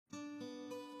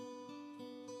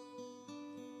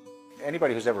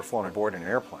Anybody who's ever flown aboard an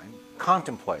airplane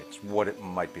contemplates what it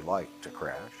might be like to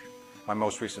crash. My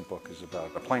most recent book is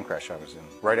about a plane crash I was in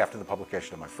right after the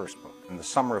publication of my first book, in the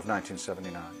summer of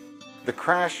 1979. The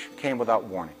crash came without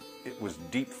warning. It was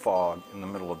deep fog in the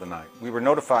middle of the night. We were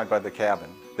notified by the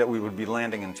cabin that we would be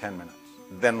landing in 10 minutes.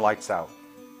 Then lights out.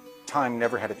 Time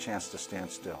never had a chance to stand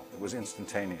still. It was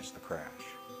instantaneous, the crash.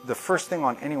 The first thing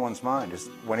on anyone's mind is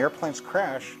when airplanes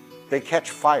crash, they catch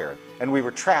fire, and we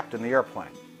were trapped in the airplane.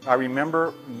 I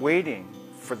remember waiting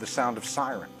for the sound of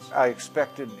sirens. I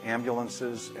expected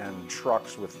ambulances and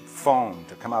trucks with foam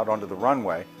to come out onto the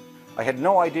runway. I had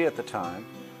no idea at the time,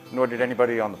 nor did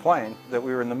anybody on the plane, that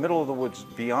we were in the middle of the woods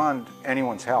beyond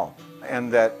anyone's help,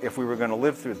 and that if we were going to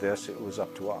live through this, it was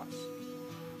up to us.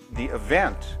 The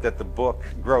event that the book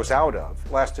grows out of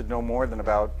lasted no more than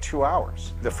about 2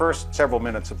 hours, the first several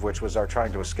minutes of which was our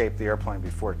trying to escape the airplane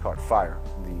before it caught fire.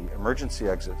 The emergency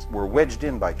exits were wedged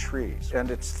in by trees,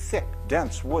 and it's thick,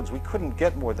 dense woods. We couldn't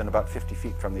get more than about 50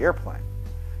 feet from the airplane.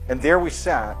 And there we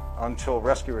sat until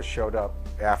rescuers showed up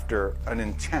after an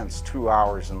intense 2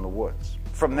 hours in the woods.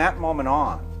 From that moment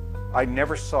on, I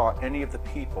never saw any of the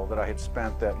people that I had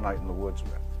spent that night in the woods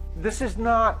with. This is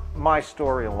not my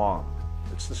story alone.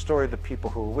 It's the story of the people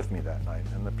who were with me that night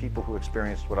and the people who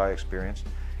experienced what I experienced.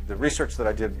 The research that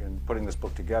I did in putting this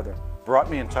book together brought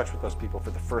me in touch with those people for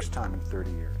the first time in 30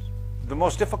 years. The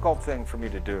most difficult thing for me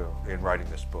to do in writing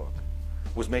this book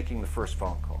was making the first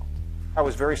phone call. I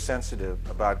was very sensitive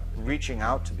about reaching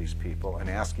out to these people and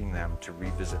asking them to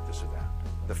revisit this event.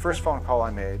 The first phone call I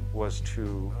made was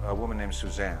to a woman named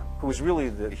Suzanne, who was really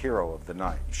the hero of the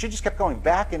night. She just kept going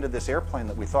back into this airplane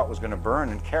that we thought was going to burn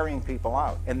and carrying people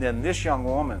out. And then this young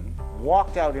woman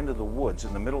walked out into the woods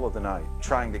in the middle of the night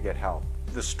trying to get help.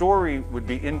 The story would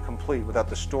be incomplete without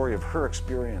the story of her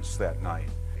experience that night.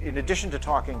 In addition to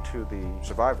talking to the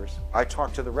survivors, I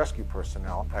talked to the rescue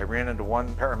personnel. I ran into one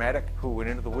paramedic who went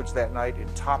into the woods that night in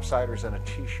topsiders and a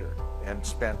t-shirt and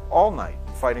spent all night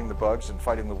fighting the bugs and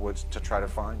fighting the woods to try to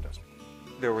find us.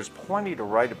 There was plenty to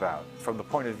write about from the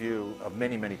point of view of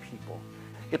many, many people.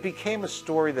 It became a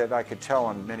story that I could tell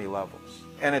on many levels.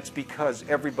 And it's because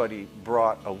everybody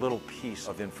brought a little piece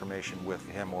of information with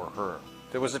him or her.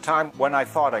 There was a time when I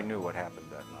thought I knew what happened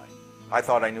that night. I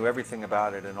thought I knew everything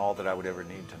about it and all that I would ever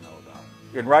need to know about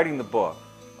it. In writing the book,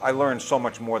 I learned so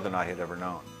much more than I had ever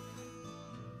known.